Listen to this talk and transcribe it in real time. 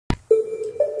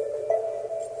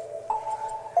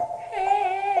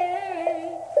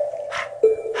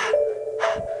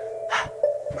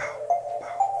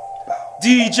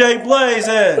DJ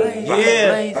Blazin.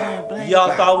 Yeah.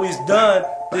 Y'all thought we was done.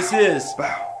 This is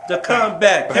the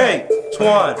comeback. Hey,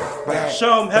 Twan,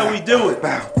 show them how we do it.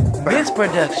 Biz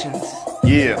Productions.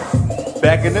 Yeah.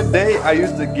 Back in the day, I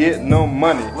used to get no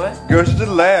money. What? Girls used to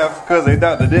laugh, cause they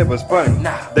thought that it was funny.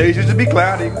 Nah. Days used to be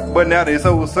cloudy, but now they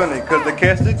so sunny. Cause the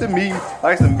cat stick to me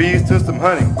like some bees to some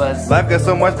honey. Buzz. Life got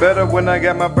so much better when I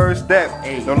got my first step.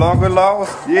 Hey. No longer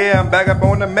lost, yeah, I'm back up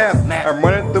on the map. I'm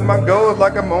running through my goals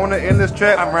like I'm on an endless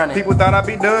trap. I'm running. People thought I'd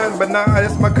be done, but nah,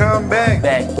 it's my comeback.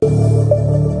 Back.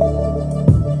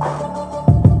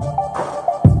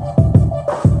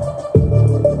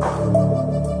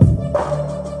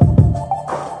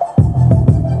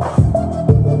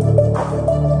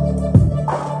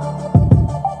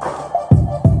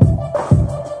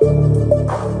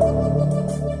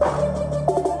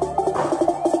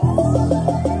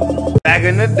 Back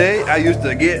in the day, I used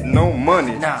to get no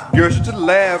money. Nah. Girls used to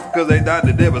laugh cause they thought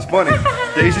that it was funny.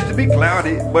 Days used to be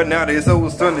cloudy, but now they so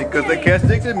sunny. Cause they can't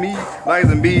stick to me like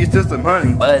some bees to some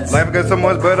honey. Buzz. Life got so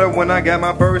much better when I got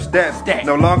my first step. Stack.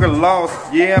 No longer lost,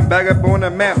 yeah, I'm back up on the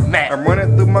map. I'm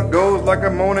running through my goals like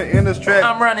I'm on an endless track.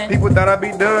 I'm running. People thought I'd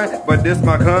be done, but this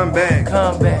my comeback.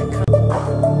 Come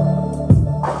back.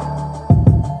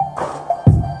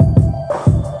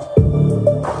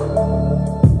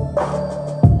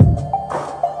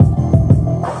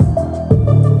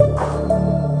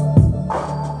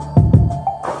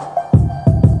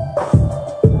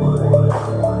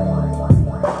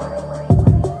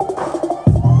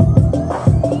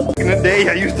 In the day,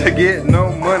 I used to get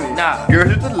no money. Nah. Girls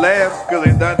used to laugh cause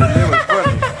they thought that it was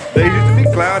funny. They used to be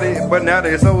cloudy, but now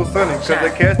they so sunny. Cause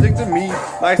they can't stick to me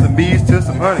like some bees to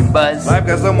some honey. Buzz. Life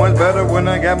got so much better when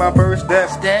I got my first step.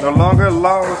 Step. No longer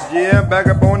lost, yeah, I'm back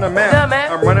up on the map. Yeah,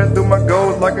 man. I'm running through my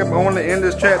goals like I'm on the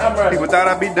endless track. I'm running. People thought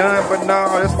I'd be done, but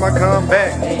nah, this my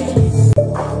comeback.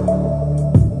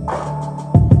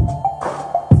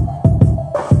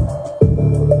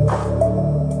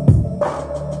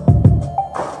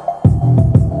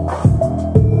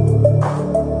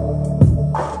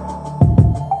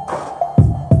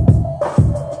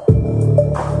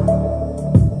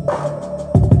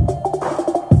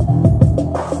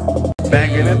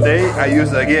 Back in the day, I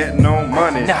used to get no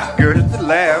money. Nah. Girls used to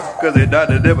laugh, cause they thought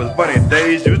that it was funny.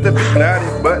 Days used to be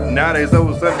cloudy, but now they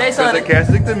so sunny. They Cause sunny. they can't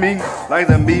stick to me like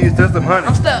some bees to some honey.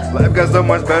 I'm stuck. Life got so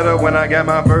much better when I got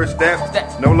my first step.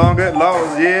 No longer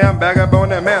lost, yeah, I'm back up on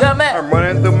that map. The map. I'm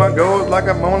running through my goals like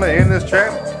I'm on the endless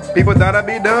track. People thought I'd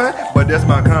be done, but that's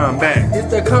my comeback.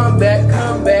 It's the comeback,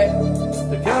 comeback.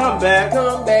 The comeback.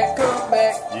 Comeback,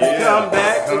 comeback. The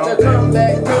comeback. It's the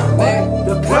comeback, comeback.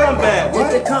 The comeback.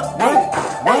 It's the comeback.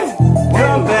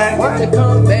 Comeback. It's the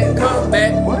comeback,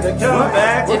 comeback. The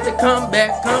comeback. It's the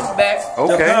comeback, comeback. The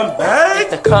Okay. comeback.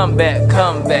 It's the comeback,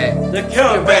 comeback. The Get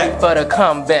ready comeback. for the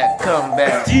comeback,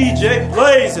 comeback. DJ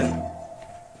Blazin.